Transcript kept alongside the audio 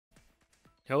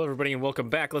Hello everybody and welcome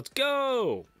back. Let's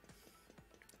go!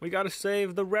 We gotta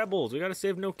save the rebels. We gotta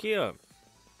save Nokia.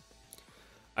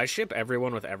 I ship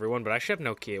everyone with everyone, but I ship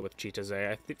Nokia with Cheetahs.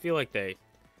 I feel like they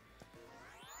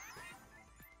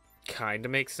kind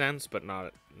of make sense, but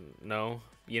not... No,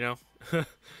 you know?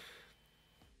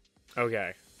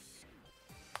 Okay.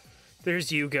 There's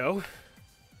Hugo.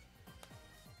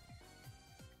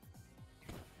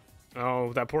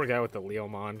 Oh, that poor guy with the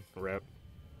Leomon. Rip.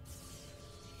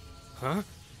 Huh?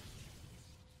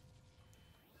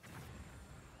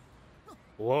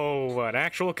 Whoa, an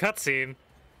actual cutscene.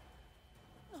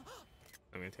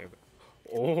 Let me take that.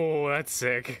 Oh, that's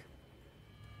sick.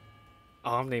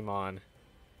 Omnimon.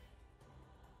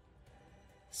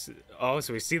 Oh,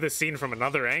 so we see the scene from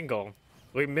another angle.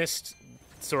 We missed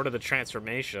sort of the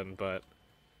transformation, but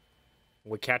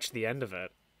we catch the end of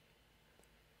it.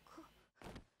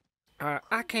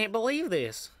 I can't believe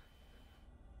this.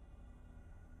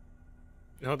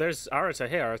 No, there's Arata.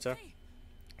 Hey, Arata.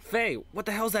 Faye, what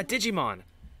the hell's that Digimon?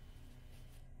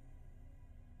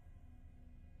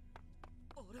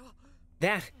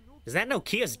 Is that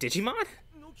Nokia's Digimon?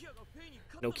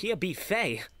 Nokia beat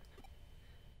Faye.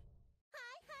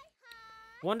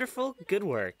 Wonderful, good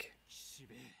work.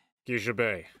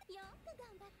 Kishibe.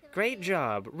 Great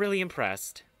job, really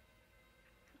impressed.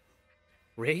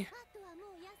 Ri?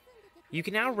 You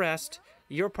can now rest.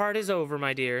 Your part is over,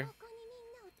 my dear.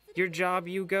 Your job,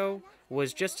 Hugo,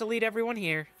 was just to lead everyone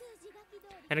here.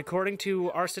 And according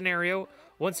to our scenario,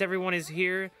 once everyone is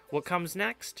here, what comes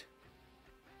next?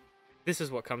 This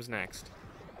is what comes next.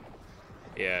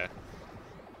 Yeah.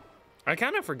 I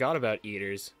kind of forgot about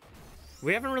eaters.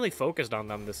 We haven't really focused on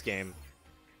them this game.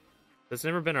 That's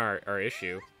never been our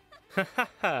issue. Ha ha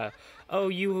ha. Oh,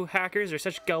 you hackers are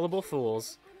such gullible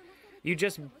fools. You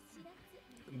just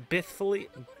blithely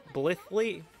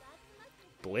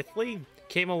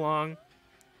came along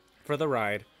for the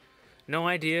ride. No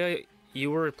idea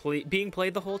you were being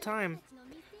played the whole time.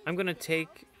 I'm gonna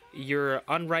take your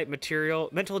unripe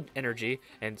mental energy,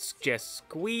 and just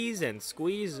squeeze and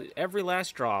squeeze every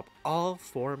last drop, all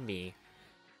for me.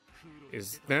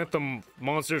 Is that the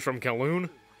monsters from Kowloon?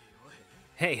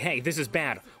 Hey, this is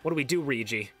bad. What do we do,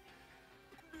 Ryuji?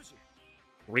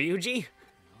 Ryuji?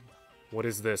 What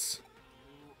is this?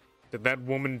 Did that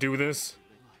woman do this?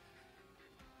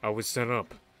 I was set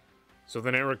up. So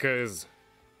then Erica is...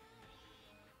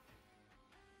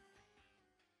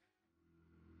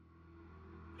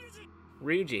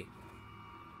 Ryuji.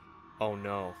 Oh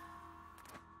no.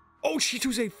 Oh,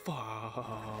 Shituse!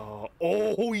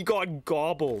 Oh, he got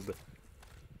gobbled.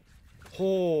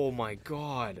 Oh my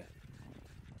god.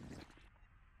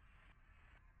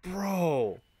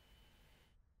 Bro.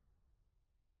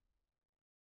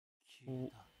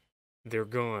 They're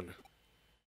gone.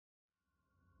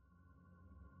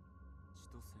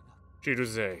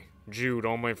 Chitose, Jude,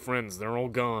 all my friends, they're all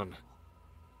gone.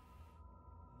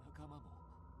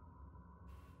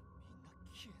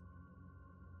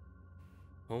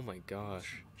 Oh my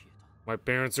gosh. My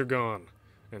parents are gone,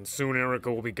 and soon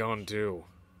Erica will be gone too.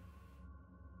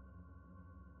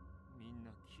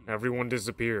 Everyone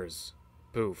disappears.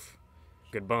 Poof.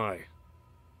 Goodbye.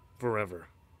 Forever.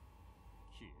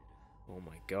 Oh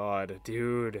my god,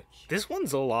 dude. This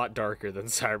one's a lot darker than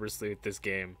Cyber Sleuth, this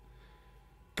game.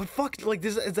 But fuck, like,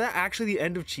 is that actually the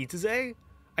end of Chitose?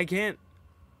 I can't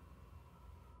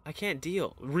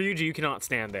deal. Ryuji, you cannot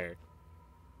stand there.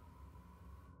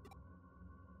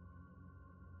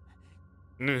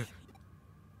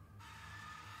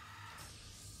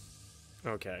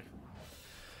 Okay.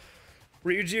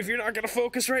 Ryuji, if you're not gonna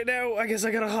focus right now, I guess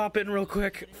I gotta hop in real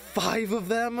quick. 5 of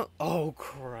them? Oh,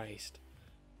 Christ.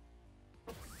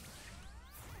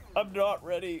 I'm not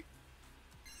ready.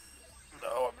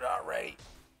 No, I'm not ready.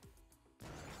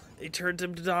 They turned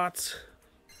him to dots.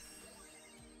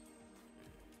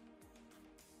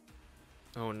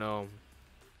 Oh, no.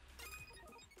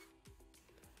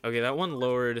 Okay, that one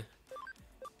lowered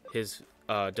his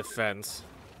defense.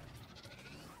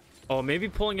 Oh, maybe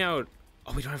pulling out...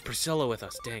 Oh, we don't have Priscilla with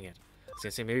us. Dang it. I was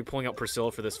gonna say, maybe pulling out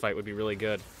Priscilla for this fight would be really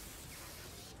good.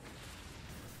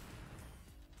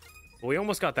 Well, we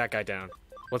almost got that guy down.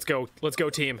 Let's go. Let's go,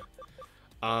 team.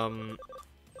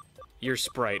 You're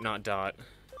Sprite, not Dot.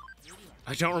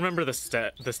 I don't remember the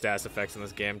stats effects in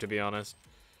this game, to be honest.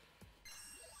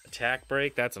 Attack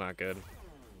break? That's not good.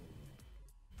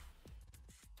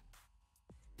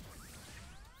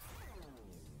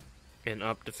 And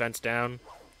up, defense down.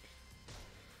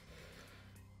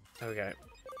 Okay.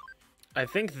 I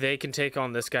think they can take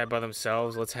on this guy by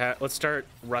themselves. Let's start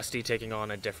Rusty taking on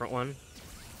a different one.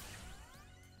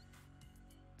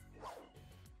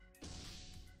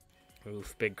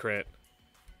 Oof, big crit.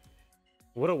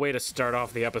 What a way to start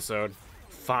off the episode.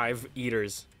 5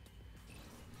 eaters.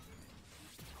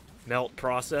 Melt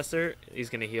processor. He's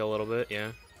gonna heal a little bit,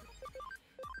 yeah.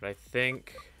 But I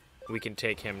think we can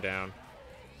take him down.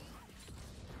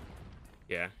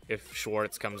 Yeah, if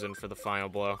Schwartz comes in for the final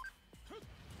blow.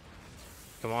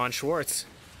 Come on, Schwartz.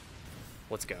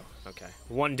 Let's go. Okay.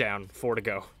 1 down, 4 to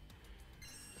go.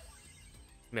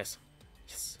 Miss.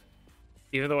 Yes.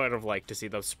 Even though I'd have liked to see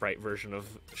the sprite version of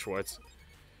Schwartz.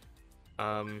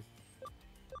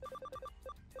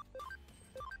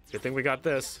 Good thing we got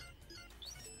this.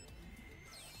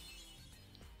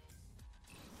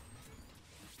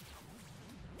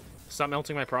 Stop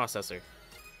melting my processor.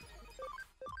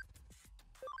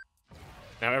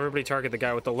 Now everybody target the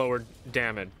guy with the lower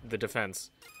damage, the defense.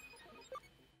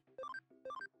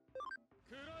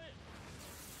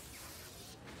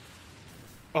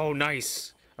 Oh,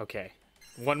 nice. Okay.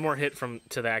 1 more hit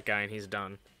to that guy and he's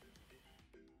done.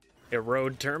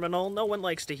 Erode terminal? No one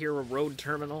likes to hear erode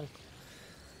terminal.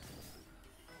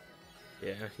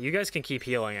 Yeah, you guys can keep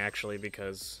healing actually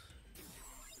because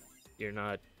you're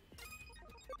not...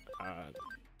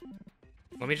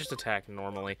 let me just attack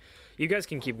normally. You guys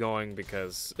can keep going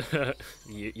because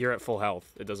you're at full health.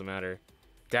 It doesn't matter.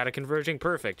 Data converging?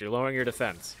 Perfect. You're lowering your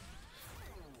defense.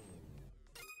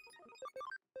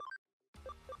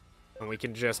 And we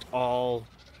can just all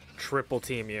triple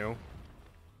team you.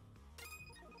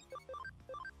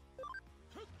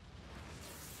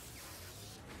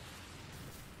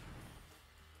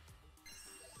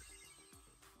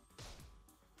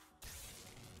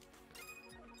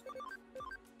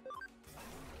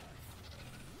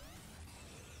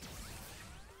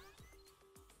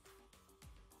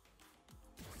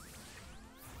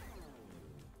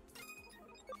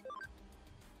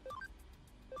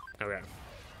 Okay.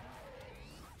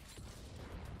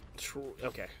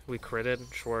 Okay, we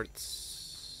critted.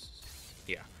 Schwartz...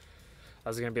 Yeah. I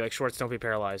was gonna be like, Schwartz, don't be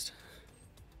paralyzed.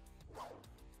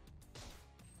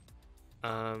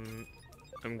 I'm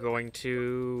going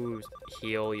to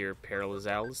heal your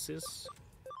paralysis.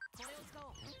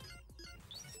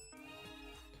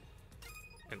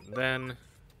 And then...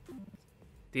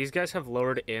 These guys have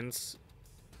lowered ints.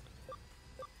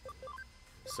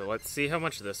 So let's see how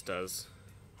much this does.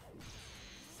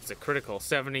 It's a critical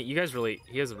 70. You guys really...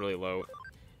 He has a really low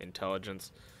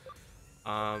intelligence.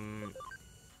 I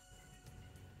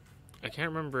can't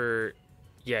remember...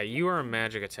 Yeah, you are a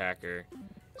magic attacker.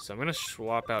 So I'm gonna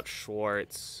swap out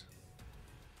Schwartz.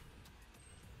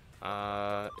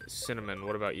 Cinnamon,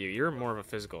 what about you? You're more of a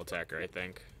physical attacker, I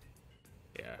think.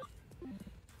 Yeah.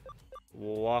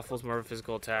 Waffle's more of a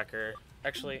physical attacker.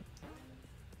 Actually,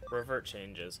 revert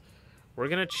changes. We're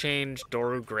gonna change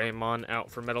Doru Greymon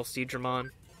out for Metal Seadramon.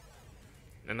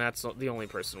 And that's the only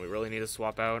person we really need to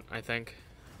swap out, I think.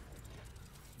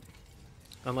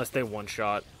 Unless they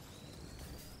one-shot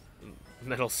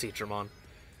Metal Seadramon.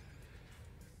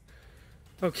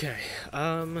 Okay,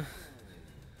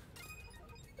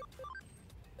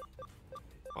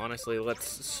 honestly, let's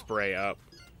spray up.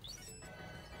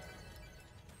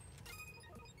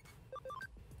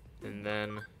 And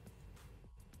then,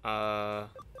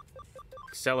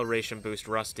 acceleration boost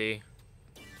Rusty.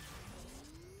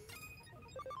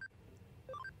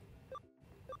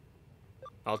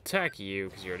 I'll attack you,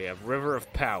 because you already have River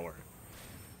of Power.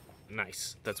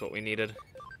 Nice, that's what we needed.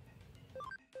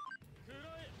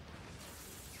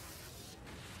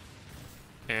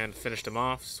 And finished him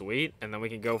off, sweet. And then we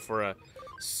can go for a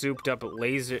souped up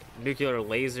nuclear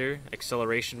laser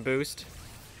acceleration boost.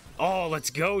 Oh,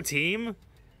 let's go, team!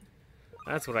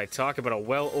 That's what I talk about, a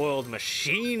well-oiled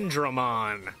machine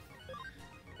Dramon.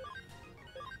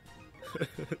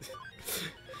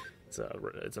 It's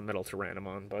a metal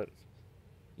Tyrannomon, but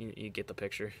you get the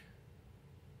picture.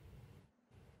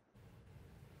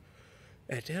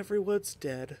 And everyone's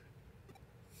dead.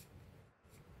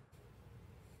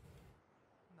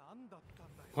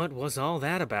 What was all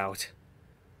that about?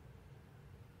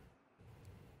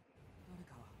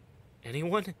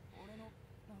 Anyone?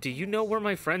 Do you know where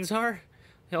my friends are?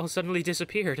 They all suddenly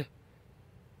disappeared.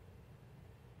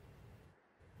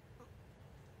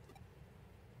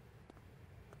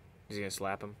 Is he gonna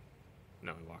slap him?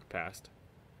 No, he walked past.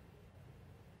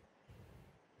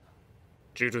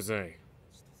 Chitose.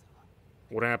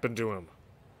 What happened to him?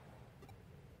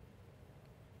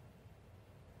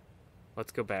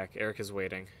 Let's go back. Eric is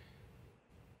waiting.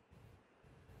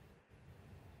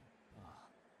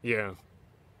 Yeah.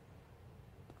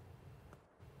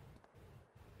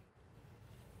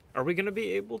 Are we gonna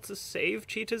be able to save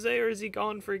Chitose, or is he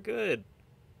gone for good?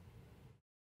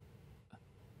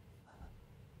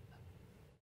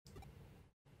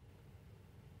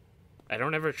 I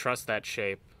don't ever trust that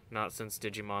shape. Not since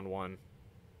Digimon 1.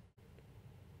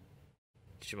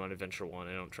 Digimon Adventure 1,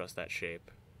 I don't trust that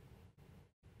shape.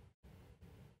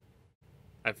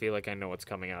 I feel like I know what's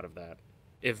coming out of that.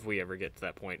 If we ever get to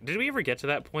that point. Did we ever get to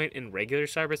that point in regular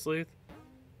Cyber Sleuth?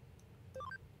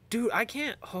 Dude, I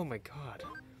can't... Oh my god.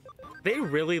 They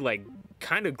really, like,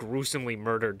 kind of gruesomely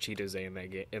murdered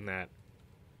Chitose in that.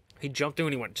 He jumped in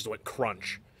and he just went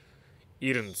crunch.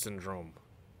 Eden syndrome.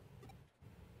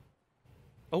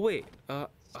 Oh, wait.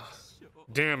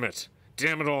 Damn it.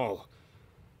 Damn it all.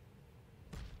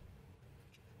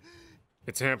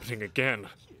 It's happening again.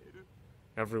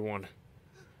 Everyone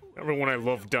I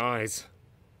love dies.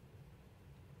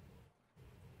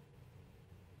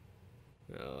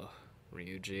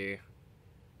 Ryuji.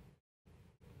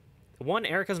 One,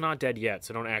 Erika's not dead yet,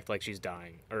 so don't act like she's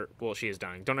dying. Or, well, she is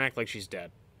dying. Don't act like she's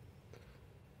dead.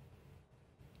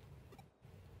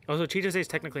 Also, Chitose is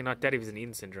technically not dead if he's in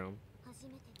Eden syndrome.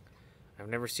 I've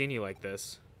never seen you like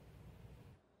this.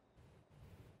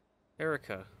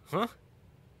 Erika. Huh?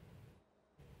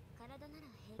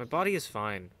 My body is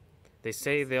fine. They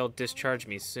say they'll discharge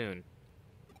me soon.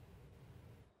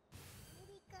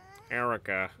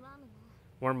 Erika.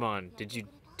 Wormmon, did you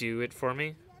do it for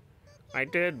me? I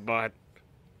did, but...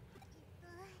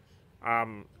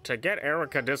 to get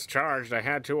Erika discharged, I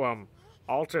had to,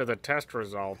 alter the test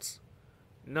results.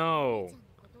 No.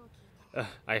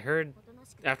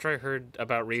 After I heard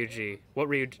about Ryuji...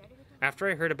 After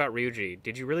I heard about Ryuji,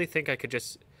 did you really think I could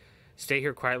just stay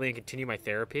here quietly and continue my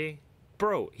therapy?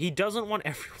 Bro, he doesn't want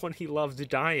everyone he loves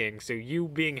dying, so you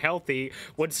being healthy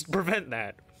would prevent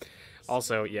that.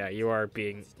 Also, yeah, you are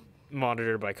being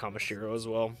monitored by Kamashiro as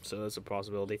well, so that's a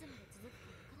possibility.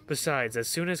 Besides, as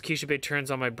soon as Kishibe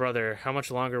turns on my brother, how much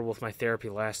longer will my therapy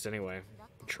last anyway?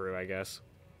 True, I guess.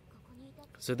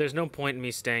 So there's no point in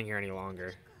me staying here any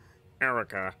longer.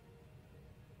 Erika.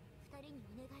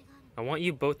 I want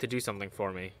you both to do something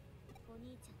for me.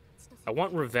 I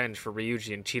want revenge for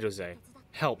Ryuji and Chitose.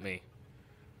 Help me.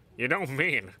 You don't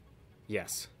mean?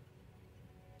 Yes.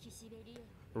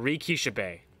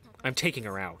 Kishibe. I'm taking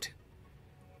her out.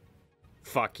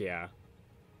 Fuck yeah.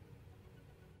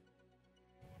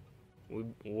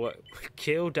 What?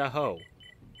 Kill Daho.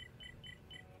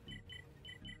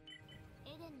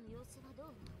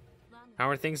 How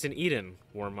are things in Eden,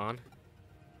 Wormmon?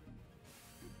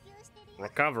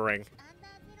 Recovering.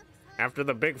 After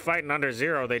the big fight in Under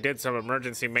Zero, they did some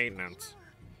emergency maintenance.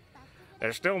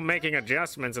 They're still making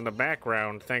adjustments in the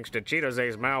background thanks to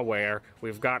Chitose's malware.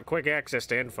 We've got quick access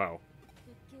to info.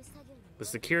 The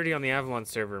security on the Avalon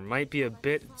server might be a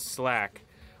bit slack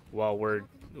while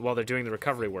they're doing the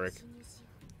recovery work.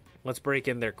 Let's break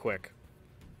in there quick.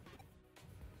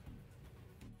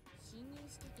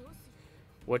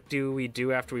 What do we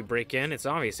do after we break in? It's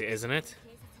obvious, isn't it?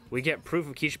 We get proof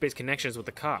of Kishibe's connections with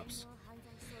the cops.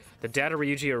 The data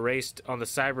Ryuji erased on the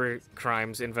cyber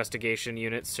crimes investigation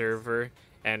unit server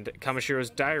and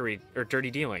Kamashiro's diary or dirty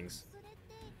dealings.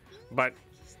 But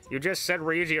you just said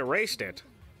Ryuji erased it.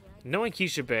 Knowing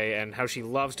Kishibe and how she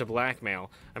loves to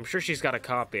blackmail, I'm sure she's got a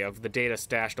copy of the data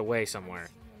stashed away somewhere.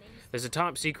 There's a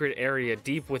top secret area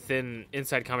deep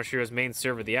inside Kamashiro's main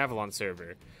server, the Avalon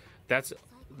server. That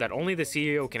only the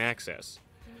CEO can access.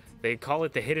 They call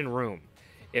it the hidden room.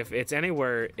 If it's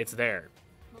anywhere, it's there.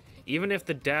 Even if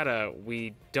the data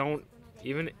we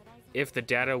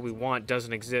want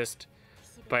doesn't exist,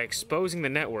 by exposing the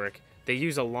network they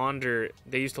use to launder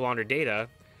data,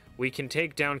 we can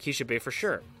take down Kishibe for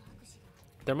sure.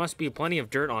 There must be plenty of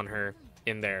dirt on her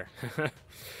in there.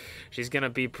 She's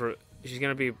going to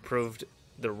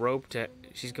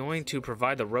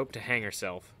provide the rope to hang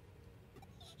herself.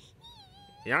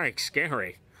 Yikes,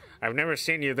 scary. I've never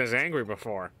seen you this angry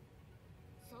before.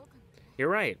 You're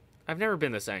right. I've never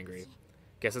been this angry.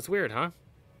 Guess it's weird, huh?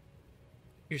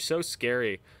 You're so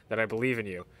scary that I believe in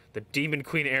you. The Demon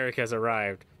Queen Erika has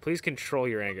arrived. Please control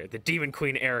your anger. The Demon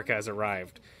Queen Erika has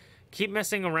arrived. Keep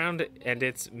messing around and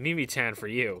it's Mimi-tan for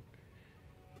you.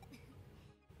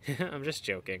 I'm just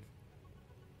joking.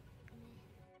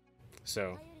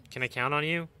 So, can I count on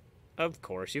you? Of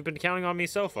course, you've been counting on me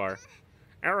so far.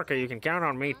 Erika, you can count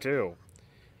on me too.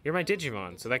 You're my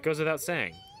Digimon, so that goes without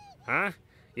saying. Huh?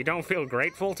 You don't feel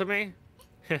grateful to me?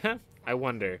 I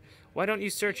wonder. Why don't you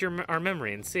search our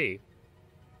memory and see?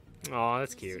 Aw,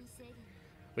 that's cute.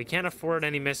 We can't afford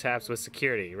any mishaps with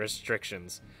security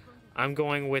restrictions. I'm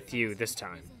going with you this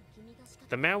time.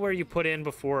 The malware you put in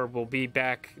before will be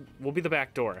the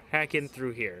back door. Hack in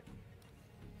through here.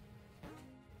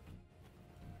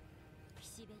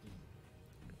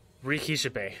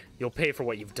 Kishibe, you'll pay for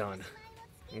what you've done.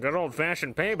 Good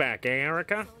old-fashioned payback, eh,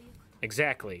 Erika?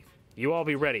 Exactly. You all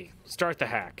be ready. Start the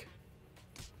hack.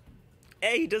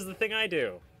 Hey, he does the thing I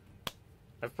do.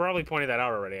 I've probably pointed that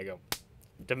out already. I go,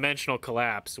 dimensional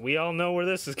collapse. We all know where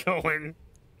this is going.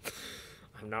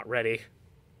 I'm not ready.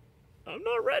 I'm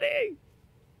not ready.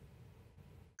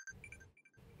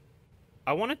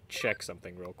 I want to check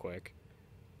something real quick.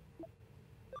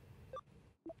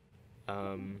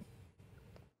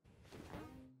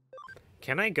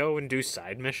 Can I go and do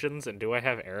side missions? And do I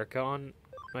have Erica on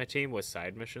my team with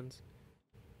side missions?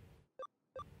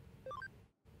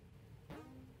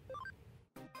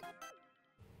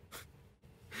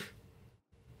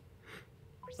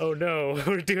 Oh no,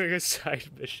 we're doing a side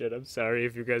mission. I'm sorry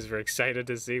if you guys were excited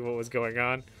to see what was going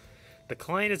on. The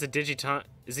client is a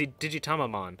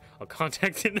Digitamamon. I'll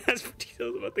contact him and ask for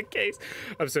details about the case.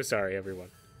 I'm so sorry, everyone.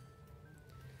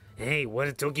 Hey,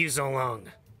 what took you so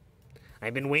long?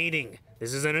 I've been waiting.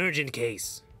 This is an urgent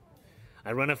case.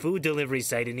 I run a food delivery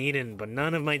site in Eden, but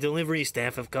none of my delivery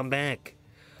staff have come back.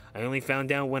 I only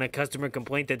found out when a customer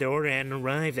complained that their order hadn't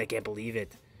arrived. I can't believe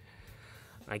it.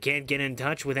 I can't get in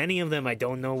touch with any of them. I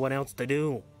don't know what else to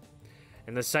do.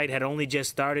 And the site had only just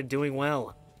started doing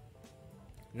well.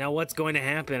 Now what's going to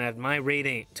happen at my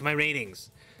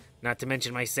ratings? Not to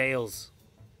mention my sales.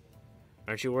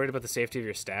 Aren't you worried about the safety of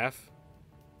your staff?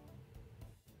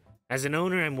 As an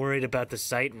owner, I'm worried about the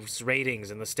site's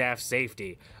ratings and the staff's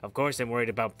safety. Of course, I'm worried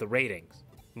about the ratings.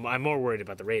 I'm more worried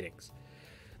about the ratings.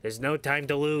 There's no time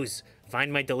to lose.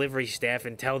 Find my delivery staff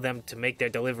and tell them to make their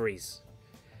deliveries.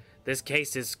 This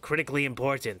case is critically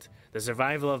important. The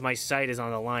survival of my site is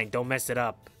on the line. Don't mess it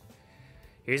up.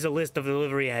 Here's a list of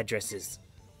delivery addresses.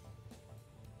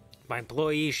 My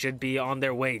employees should be on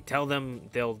their way. Tell them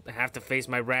they'll have to face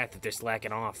my wrath if they're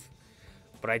slacking off.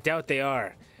 But I doubt they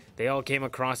are. They all came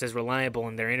across as reliable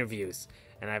in their interviews,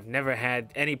 and I've never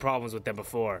had any problems with them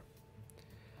before.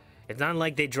 It's not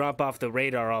like they drop off the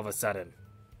radar all of a sudden.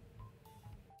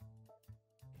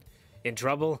 In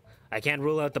trouble? I can't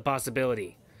rule out the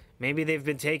possibility. Maybe they've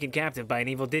been taken captive by an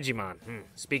evil Digimon.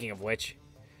 Speaking of which.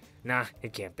 Nah,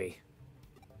 it can't be.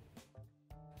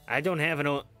 I don't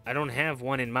have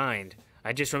one in mind.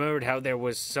 I just remembered how there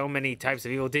was so many types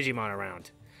of evil Digimon around.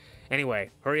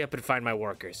 Anyway, hurry up and find my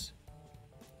workers.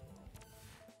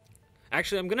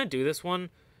 Actually, I'm gonna do this one.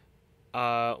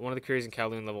 One of the queries in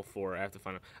Kowloon level 4. I have to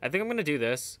find out. I think I'm gonna do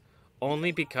this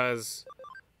only because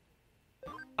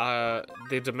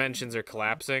the dimensions are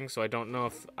collapsing, so I don't know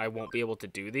if I won't be able to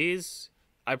do these.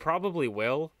 I probably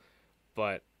will,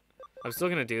 but I'm still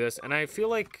gonna do this, and I feel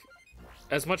like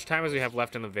as much time as we have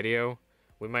left in the video,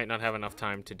 we might not have enough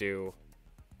time to do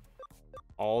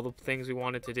all the things we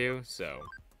wanted to do, so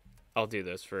I'll do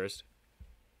this first.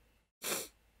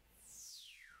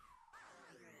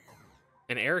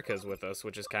 And Erica's with us,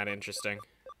 which is kind of interesting.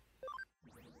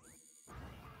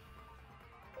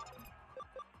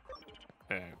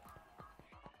 Okay.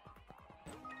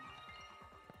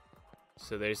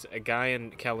 So there's a guy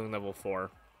in Kowloon level 4.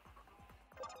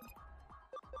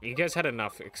 You guys had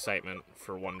enough excitement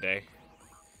for one day.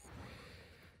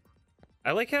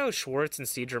 I like how Schwartz and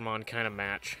Seadramon kind of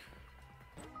match.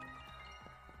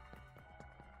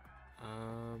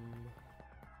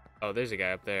 Oh, there's a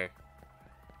guy up there.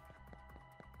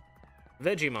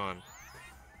 Digimon.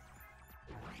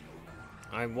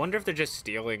 I wonder if they're just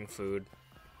stealing food.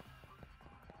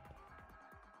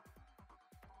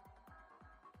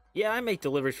 Yeah, I make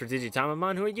deliveries for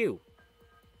Digitamamon. Who are you?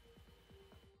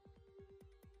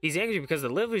 He's angry because the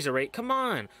deliveries are late. Come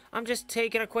on, I'm just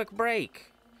taking a quick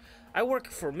break. I work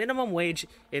for minimum wage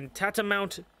in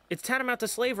tantamount. It's tantamount to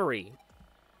slavery.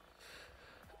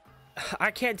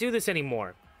 I can't do this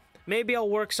anymore. Maybe I'll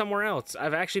work somewhere else.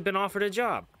 I've actually been offered a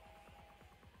job.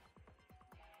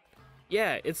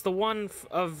 Yeah, it's the one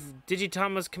of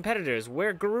Digitama's competitors,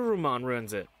 where Garurumon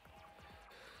runs it.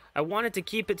 I wanted to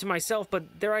keep it to myself,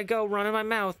 but there I go, running my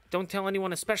mouth. Don't tell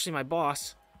anyone, especially my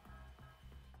boss.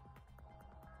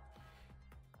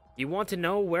 You want to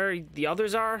know where the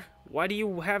others are? Why do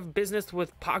you have business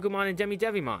with Pagumon and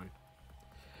Devimon?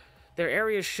 Their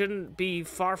areas shouldn't be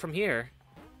far from here.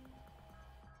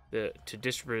 To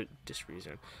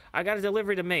disreason. I got a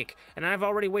delivery to make, and I've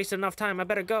already wasted enough time. I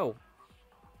better go.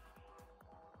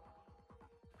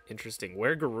 Interesting.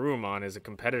 Where Garurumon is a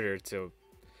competitor to...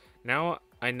 Now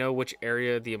I know which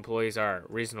area the employees are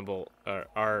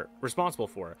responsible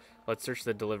for. Let's search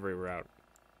the delivery route.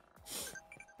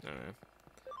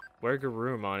 Where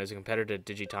Garurumon is a competitor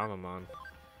to Digitamamon.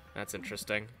 That's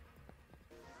interesting.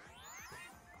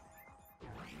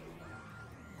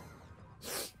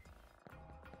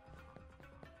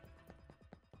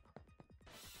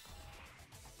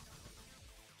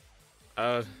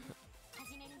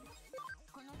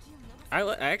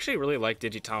 I actually really like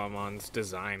Digitamon's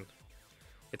design.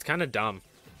 It's kind of dumb,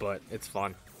 but it's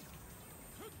fun.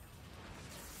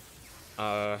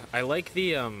 I like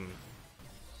the,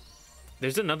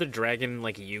 there's another dragon,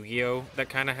 like Yu-Gi-Oh! That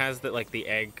kind of has that, like, the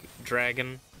egg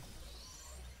dragon.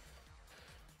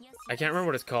 I can't remember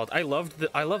what it's called. I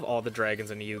love all the dragons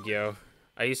in Yu-Gi-Oh!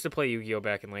 I used to play Yu-Gi-Oh!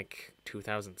 Back in, like,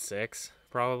 2006,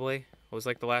 probably. Was,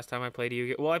 like, the last time I played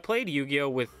Yu-Gi-Oh! Well, I played Yu-Gi-Oh!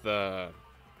 With, the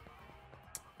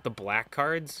black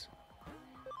cards.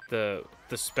 The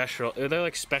special... They're,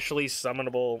 like, specially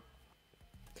summonable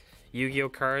Yu-Gi-Oh!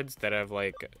 Cards that have,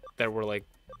 like... That were, like,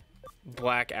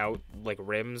 black out, like,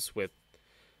 rims with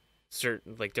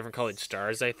certain, like, different colored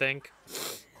stars, I think.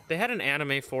 They had an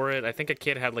anime for it. I think a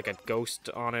kid had, like, a ghost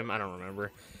on him. I don't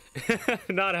remember.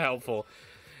 Not a helpful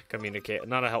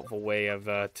not a helpful way of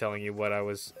telling you what I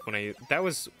was that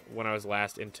was when I was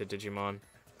last into Digimon.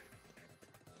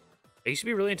 I used to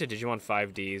be really into Digimon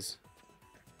 5Ds.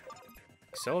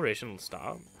 Acceleration will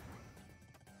stop.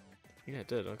 Yeah, it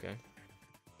did. Okay.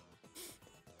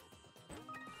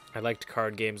 I liked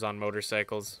card games on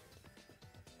motorcycles.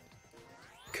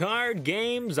 Card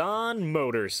games on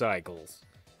motorcycles.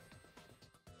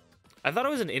 I thought it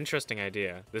was an interesting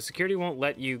idea. The security won't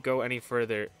let you go any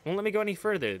further. Won't let me go any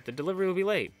further. The delivery will be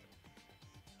late.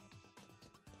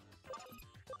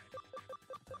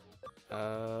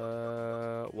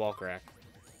 Wall crack.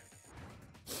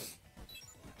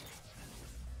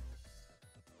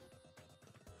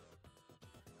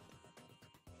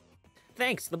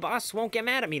 Thanks, the boss won't get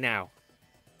mad at me now.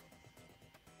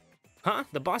 Huh?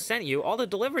 The boss sent you? All the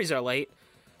deliveries are late.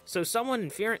 So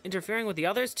someone interfering with the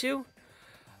others too?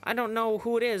 I don't know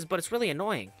who it is, but it's really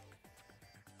annoying.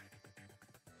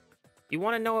 You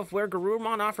want to know if where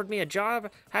Garurumon offered me a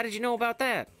job? How did you know about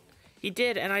that? He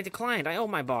did, and I declined. I owe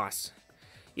my boss.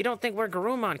 You don't think where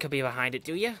Garurumon could be behind it,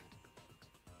 do you?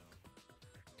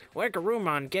 Where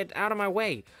Garurumon, get out of my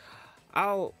way.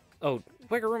 Where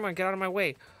Garurumon, get out of my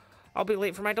way. I'll be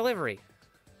late for my delivery.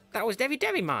 That was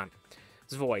Devimon's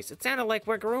voice. It sounded like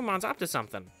where Garumon's up to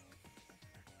something.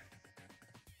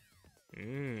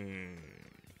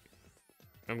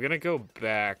 I'm gonna go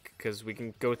back, because we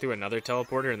can go through another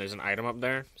teleporter, and there's an item up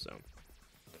there, so...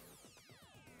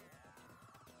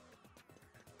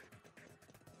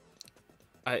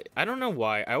 I don't know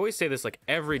why. I always say this, like,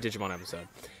 every Digimon episode.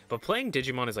 But playing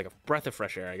Digimon is like a breath of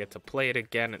fresh air. I get to play it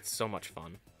again. It's so much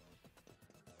fun.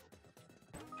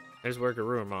 There's where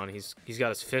Garurumon. He's got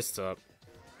his fists up.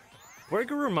 Where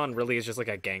Garurumon really is just like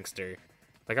a gangster.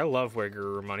 Like, I love where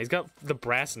Garurumon. He's got the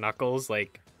brass knuckles,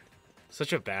 like,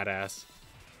 such a badass.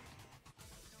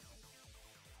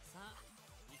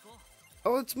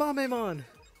 Oh, it's Mamemon,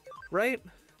 right?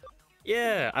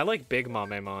 Yeah, I like Big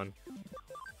Mamemon.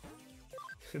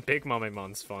 Big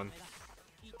Mamemon's fun.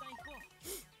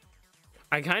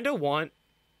 I kind of want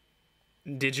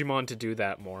Digimon to do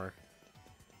that more.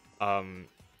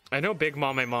 I know Big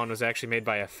Mamemon was actually made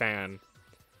by a fan,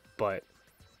 but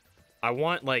I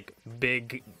want, like,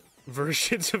 big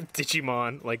versions of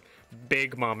Digimon, like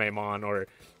Big Mamemon or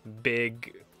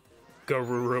Big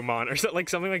Garurumon or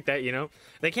something like that, you know?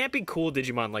 They can't be cool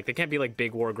Digimon, like, they can't be, like,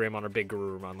 Big Wargreymon or Big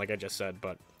Garurumon, like I just said,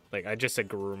 but, like, I just said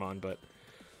Garurumon, but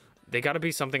they gotta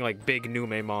be something like Big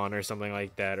Numemon or something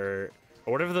like that, or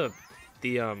whatever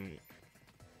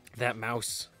that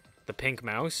mouse, the pink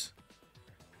mouse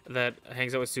that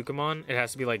hangs out with Sukamon, it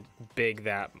has to be, like, big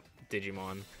that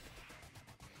Digimon.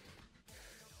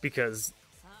 Because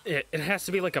it has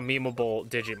to be, like, a memeable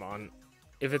Digimon.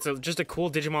 If it's just a cool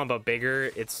Digimon but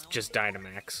bigger, it's just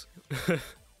Dynamax.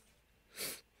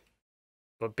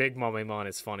 But Big Mamemon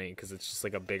is funny, because it's just,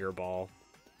 like, a bigger ball.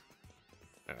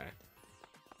 Okay.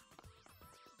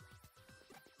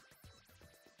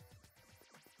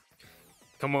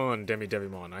 Come on,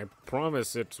 Devimon. I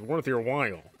promise it's worth your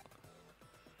while.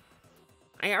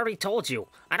 I already told you.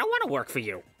 I don't want to work for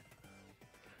you.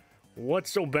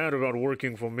 What's so bad about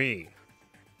working for me?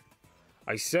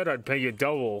 I said I'd pay you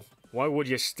double. Why would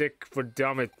you stick for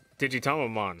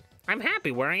Digitamamon? I'm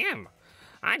happy where I am.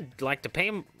 I'd like to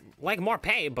pay more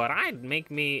pay, but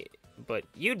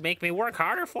you'd make me work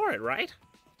harder for it, right?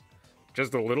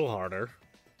 Just a little harder.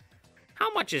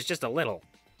 How much is just a little?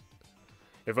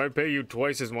 If I pay you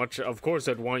twice as much, of course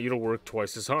I'd want you to work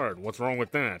twice as hard. What's wrong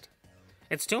with that?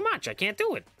 It's too much. I can't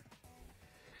do it.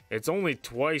 It's only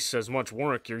twice as much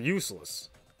work. You're useless.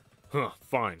 Huh,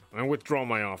 fine. I withdraw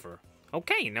my offer.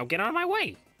 Okay, now get out of my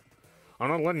way. I'm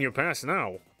not letting you pass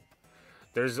now.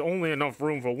 There's only enough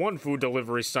room for one food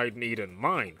delivery site in Eden,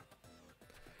 mine.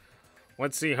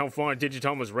 Let's see how far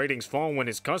Digitama's ratings fall when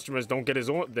his customers don't get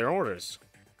their orders.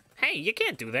 Hey, you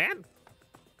can't do that.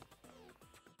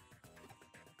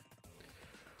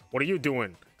 What are you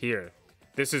doing here?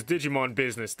 This is Digimon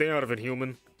business. Stay out of it,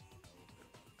 human.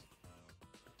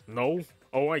 No?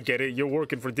 Oh, I get it. You're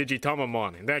working for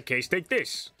Digitamamon. In that case, take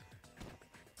this.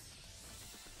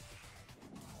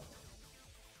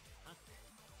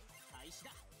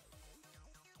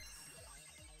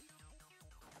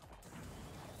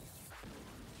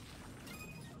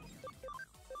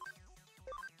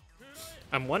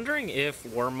 I'm wondering if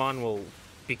Wormmon will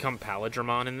become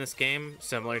Paladramon in this game,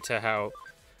 similar to how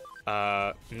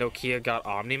Nokia got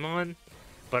Omnimon.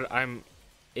 But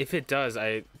if it does,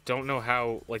 I don't know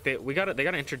how. Like they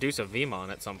gotta introduce a Vmon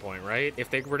at some point, right? If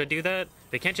they were to do that,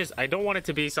 they can't just. I don't want it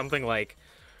to be something like,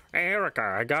 "Hey Erica,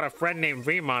 I got a friend named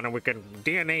Vmon, and we can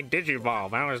DNA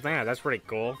Digivolve." How is that? That's pretty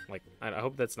cool. Like I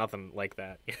hope that's nothing like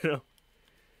that, you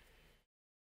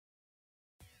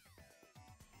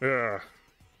know? Ugh.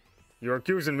 You're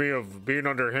accusing me of being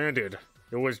underhanded.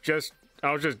 I was just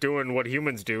doing what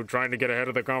humans do, trying to get ahead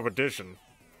of the competition.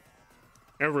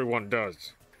 Everyone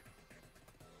does.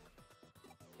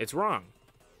 It's wrong.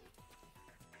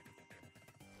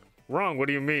 Wrong? What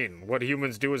do you mean? What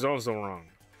humans do is also wrong.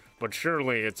 But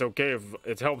surely it's okay if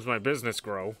it helps my business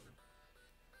grow.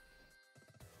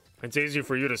 It's easy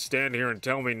for you to stand here and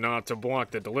tell me not to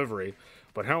block the delivery,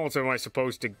 but how else am I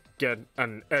supposed to get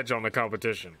an edge on the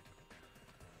competition?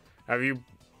 Have you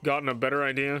gotten a better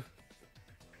idea?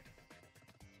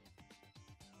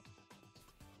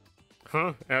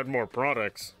 Huh? Add more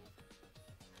products.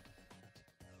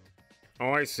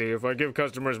 Oh, I see. If I give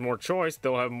customers more choice,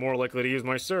 they'll have more likely to use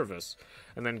my service.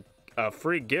 And then,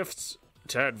 free gifts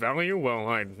to add value? Well,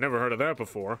 I'd never heard of that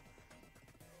before.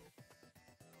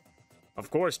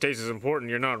 Of course, taste is important.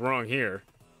 You're not wrong here.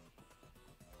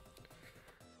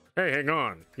 Hey, hang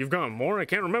on. You've got more? I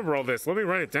can't remember all this. Let me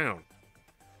write it down.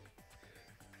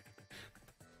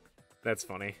 That's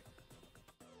funny.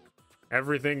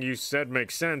 Everything you said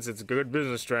makes sense. It's a good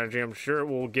business strategy. I'm sure it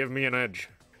will give me an edge.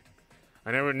 I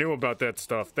never knew about that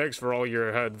stuff. Thanks for all your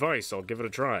advice. I'll give it a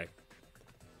try.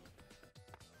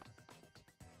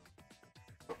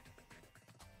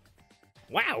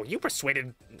 Wow, you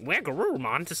persuaded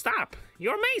Wagurumon to stop.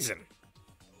 You're amazing.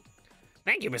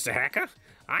 Thank you, Mr. Hacker.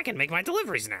 I can make my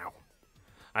deliveries now.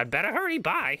 I'd better hurry.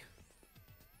 Bye.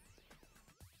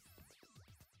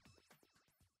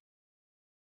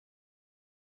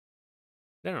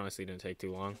 That honestly didn't take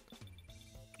too long.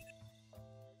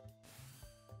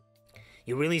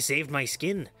 You really saved my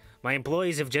skin. My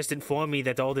employees have just informed me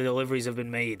that all the deliveries have been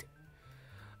made.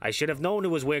 I should have known it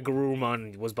was where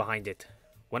Garurumon was behind it.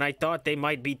 When I thought they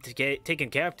might be taken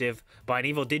captive by an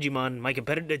evil Digimon, my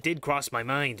competitor did cross my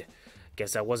mind.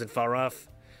 Guess I wasn't far off.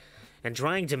 And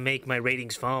trying to make my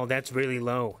ratings fall, that's really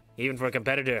low. Even for a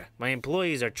competitor, my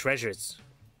employees are treasures.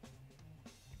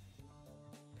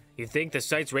 You think the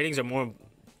site's ratings are more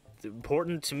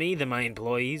important to me than my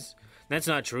employees? That's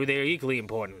not true. They are equally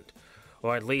important.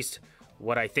 Or at least,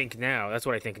 what I think now. That's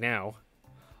what I think now.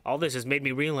 All this has made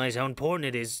me realize how important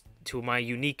it is to my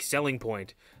unique selling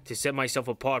point to set myself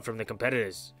apart from the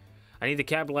competitors. I need to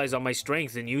capitalize on my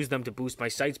strengths and use them to boost my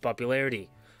site's popularity.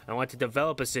 I want to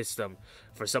develop a system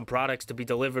for some products to be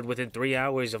delivered within 3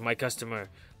 hours of my customer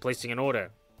placing an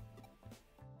order.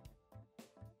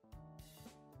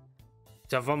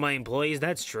 So for my employees,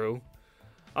 that's true.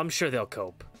 I'm sure they'll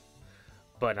cope.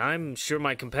 But I'm sure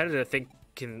my competitor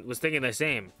was thinking the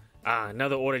same. Ah,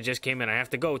 another order just came in. I have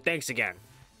to go. Thanks again.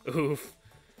 Oof.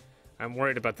 I'm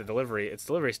worried about the delivery. It's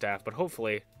delivery staff, but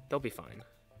hopefully they'll be fine.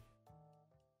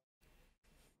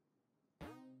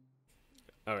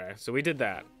 Okay, so we did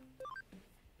that.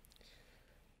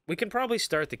 We can probably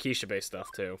start the Kishibe stuff,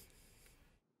 too.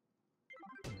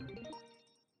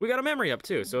 We got a memory up,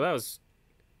 too, so that was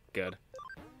good.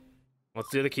 Let's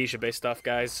do the Kishibe stuff,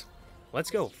 guys.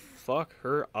 Let's go fuck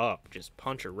her up. Just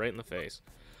punch her right in the face.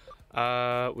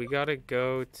 We gotta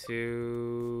go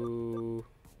to...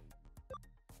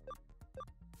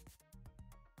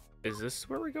 Is this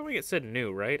where we're going? It said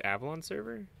new, right? Avalon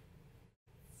server?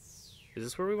 Is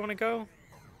this where we want to go?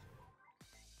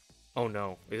 Oh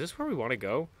no. Is this where we want to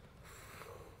go?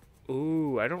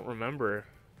 Ooh, I don't remember.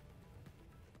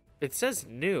 It says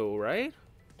new, right?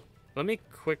 Let me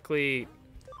quickly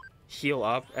heal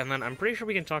up, and then I'm pretty sure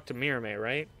we can talk to Mirame,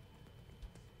 right?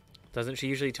 Doesn't she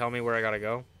usually tell me where I gotta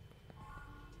go?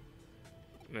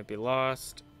 Might be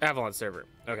lost. Avalon server.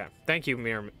 Okay. Thank you,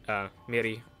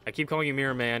 Miri. I keep calling you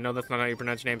Mirame. I know that's not how you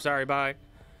pronounce your name. Sorry, bye.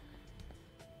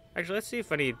 Actually, let's see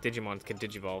if any Digimon can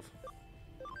Digivolve.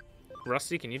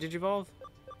 Rusty, can you Digivolve?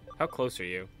 How close are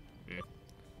you?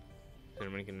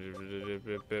 Anyone can...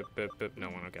 No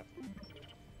one, okay.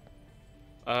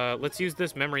 Let's use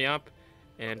this memory up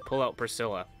and pull out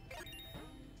Priscilla.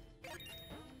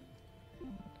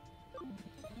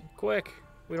 Quick!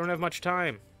 We don't have much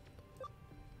time.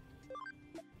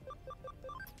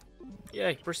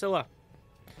 Yay, Priscilla.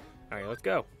 Alright, let's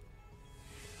go.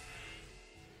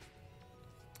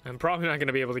 I'm probably not going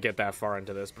to be able to get that far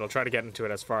into this, but I'll try to get into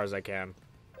it as far as I can.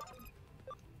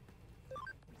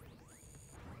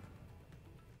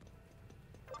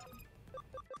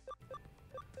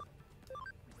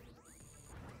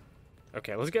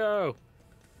 Okay, let's go!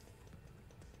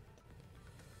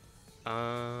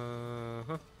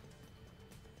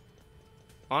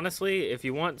 Honestly, if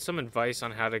you want some advice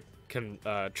on how to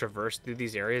traverse through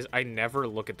these areas, I never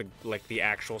look at the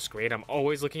actual screen. I'm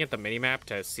always looking at the minimap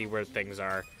to see where things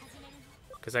are.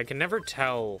 Because I can never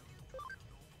tell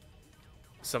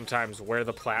sometimes where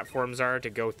the platforms are to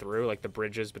go through, like the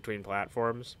bridges between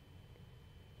platforms.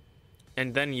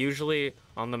 And then usually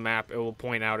on the map it will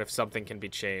point out if something can be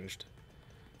changed.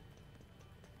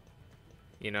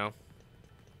 You know?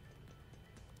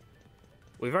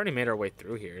 We've already made our way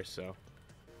through here, so...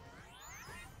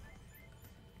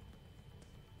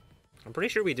 I'm pretty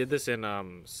sure we did this in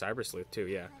Cyber Sleiuth too,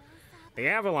 yeah. The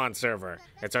Avalon server.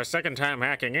 It's our second time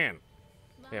hacking in.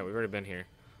 Yeah, we've already been here.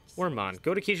 Wormmon,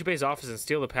 go to Kishibe's office and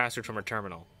steal the password from her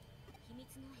terminal.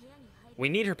 We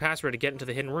need her password to get into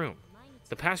the hidden room.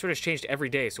 The password has changed every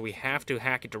day, so we have to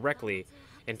hack it directly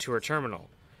into her terminal.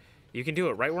 You can do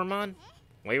it, right, Wormmon?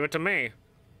 Leave it to me.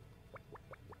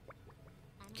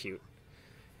 Cute.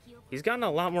 He's gotten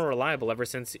a lot more reliable ever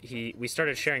since we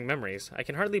started sharing memories. I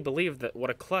can hardly believe that what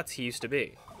a klutz he used to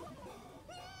be.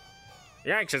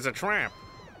 Yikes, it's a trap.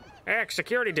 Heck,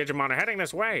 security Digimon are heading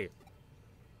this way.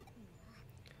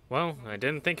 Well, I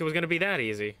didn't think it was going to be that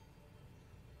easy.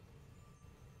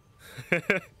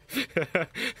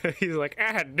 He's like,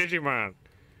 Digimon.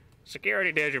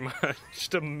 Security Digimon.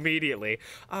 Just immediately.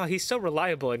 Oh, he's so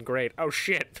reliable and great. Oh,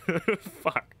 shit.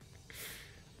 Fuck.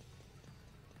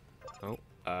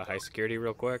 Oh, high security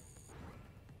real quick.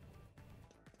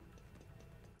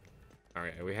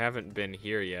 Alright, we haven't been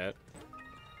here yet.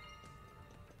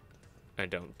 I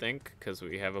don't think, because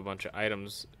we have a bunch of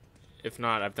items. If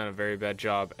not, I've done a very bad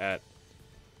job at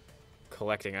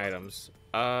collecting items.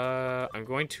 I'm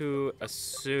going to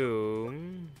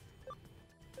assume...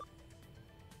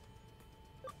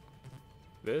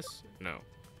 This? No.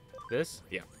 This?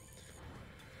 Yeah.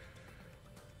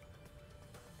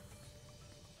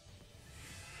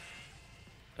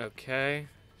 Okay,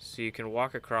 so you can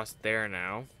walk across there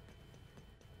now.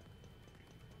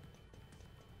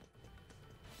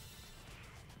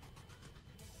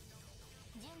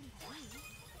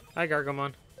 Hi,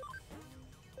 Gargomon.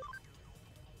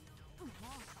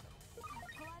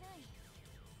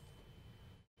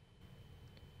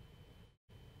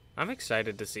 I'm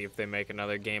excited to see if they make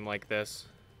another game like this.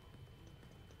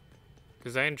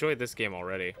 Because I enjoyed this game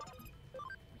already.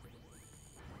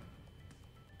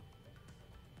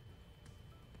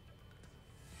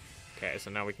 Okay,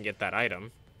 so now we can get that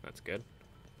item. That's good.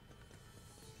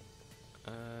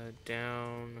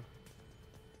 Down...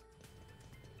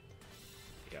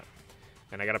 Yeah.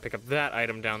 And I gotta pick up that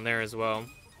item down there as well.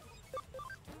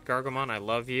 Gargomon, I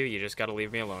love you. You just gotta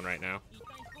leave me alone right now.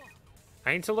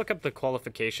 I need to look up the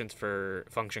qualifications for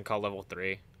function call level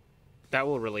 3. That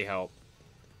will really help.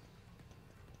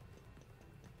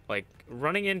 Like,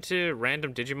 running into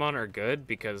random Digimon are good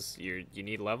because you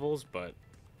need levels, but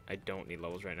I don't need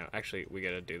levels right now. Actually, we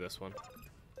gotta do this one.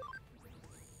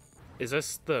 Is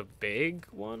this the big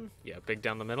one? Yeah, big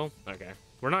down the middle? Okay.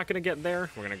 We're not gonna get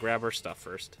there. We're gonna grab our stuff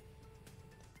first.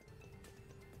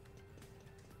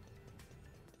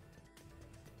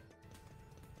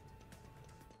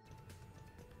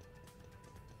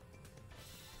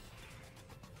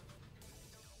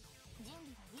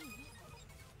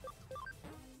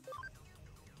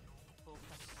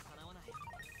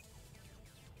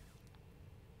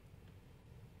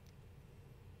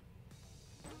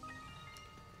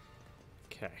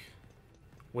 Okay.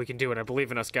 We can do it. I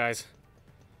believe in us, guys.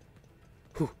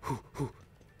 Hoo, hoo, hoo.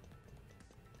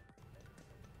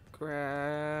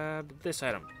 Grab this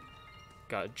item.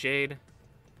 Got Jade.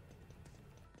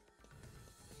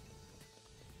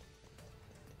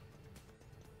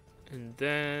 And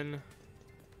then...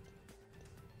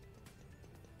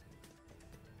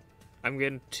 I'm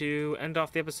going to end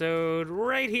off the episode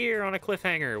right here on a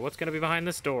cliffhanger. What's going to be behind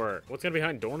this door? What's going to be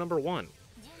behind door number 1?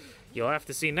 You'll have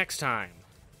to see next time.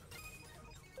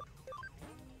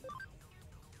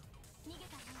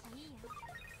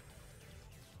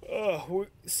 Oh,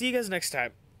 see you guys next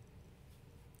time.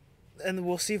 And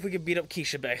we'll see if we can beat up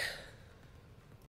Kishibe.